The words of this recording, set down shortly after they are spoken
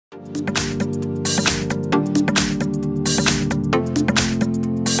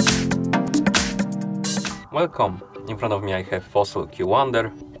Welcome! In front of me I have Fossil Q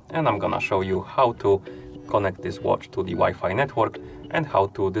Wonder, and I'm gonna show you how to connect this watch to the Wi-Fi network and how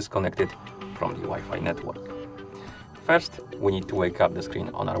to disconnect it from the Wi-Fi network. First, we need to wake up the screen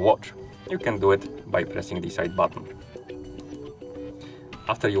on our watch. You can do it by pressing the side button.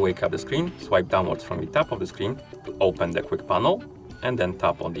 After you wake up the screen, swipe downwards from the top of the screen to open the quick panel, and then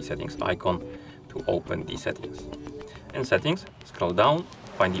tap on the settings icon to open the settings. In settings, scroll down,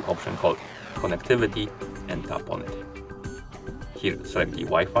 find the option called connectivity and tap on it. Here, select the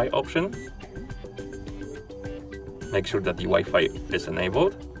Wi-Fi option. Make sure that the Wi-Fi is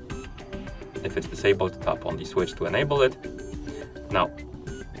enabled. If it's disabled, tap on the switch to enable it. Now,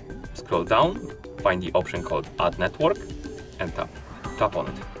 scroll down, find the option called Add Network and tap on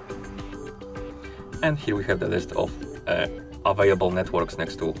it. And here we have the list of available networks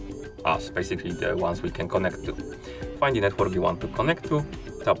next to us, basically the ones we can connect to. Find the network you want to connect to,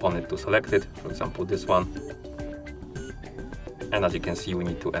 tap on it to select it, for example this one. And as you can see, we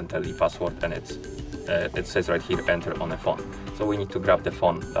need to enter the password, and it says right here, enter on a phone. So we need to grab the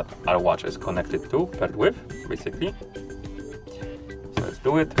phone that our watch is connected to, paired with, basically. So let's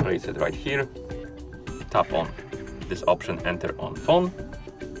do it, place it right here, tap on this option, enter on phone.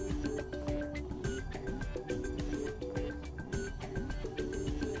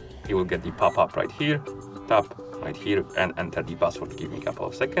 You will get the pop-up right here, tap right here and enter the password. Give me a couple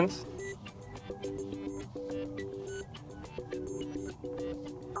of seconds.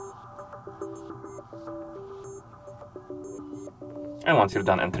 And once you're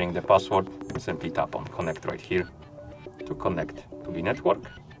done entering the password, simply tap on connect right here to connect to the network.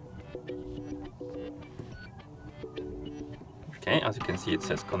 Okay, as you can see, it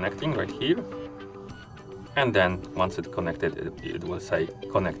says connecting right here. And then once it's connected, it will say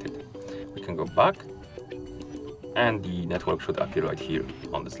connected. We can go back and the network should appear right here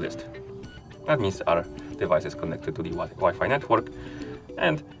on this list. That means our device is connected to the Wi-Fi network,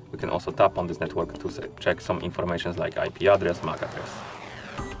 and we can also tap on this network to check some information like IP address, MAC address.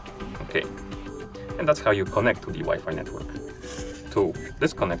 Okay, and that's how you connect to the Wi-Fi network. To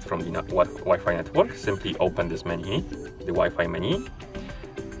disconnect from the Wi-Fi network, simply open this menu, the Wi-Fi menu,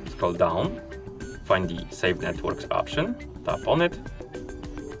 scroll down, find the Save Networks option, tap on it,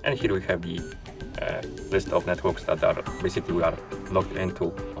 and here we have the list of networks that are basically we are logged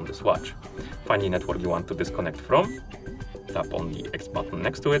into on this watch. Find the network you want to disconnect from, tap on the X button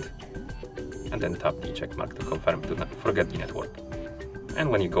next to it, and then tap the check mark to confirm to not forget the network. And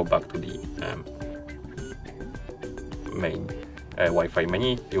when you go back to the main Wi-Fi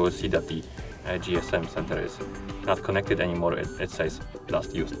menu, you will see that the GSM center is not connected anymore. It says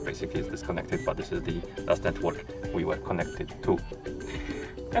last used, basically it's disconnected, but this is the last network we were connected to.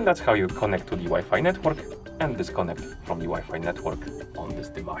 And that's how you connect to the Wi-Fi network and disconnect from the Wi-Fi network on this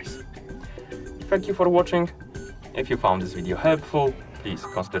device. Thank you for watching. If you found this video helpful, please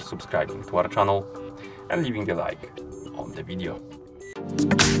consider subscribing to our channel and leaving a like on the video.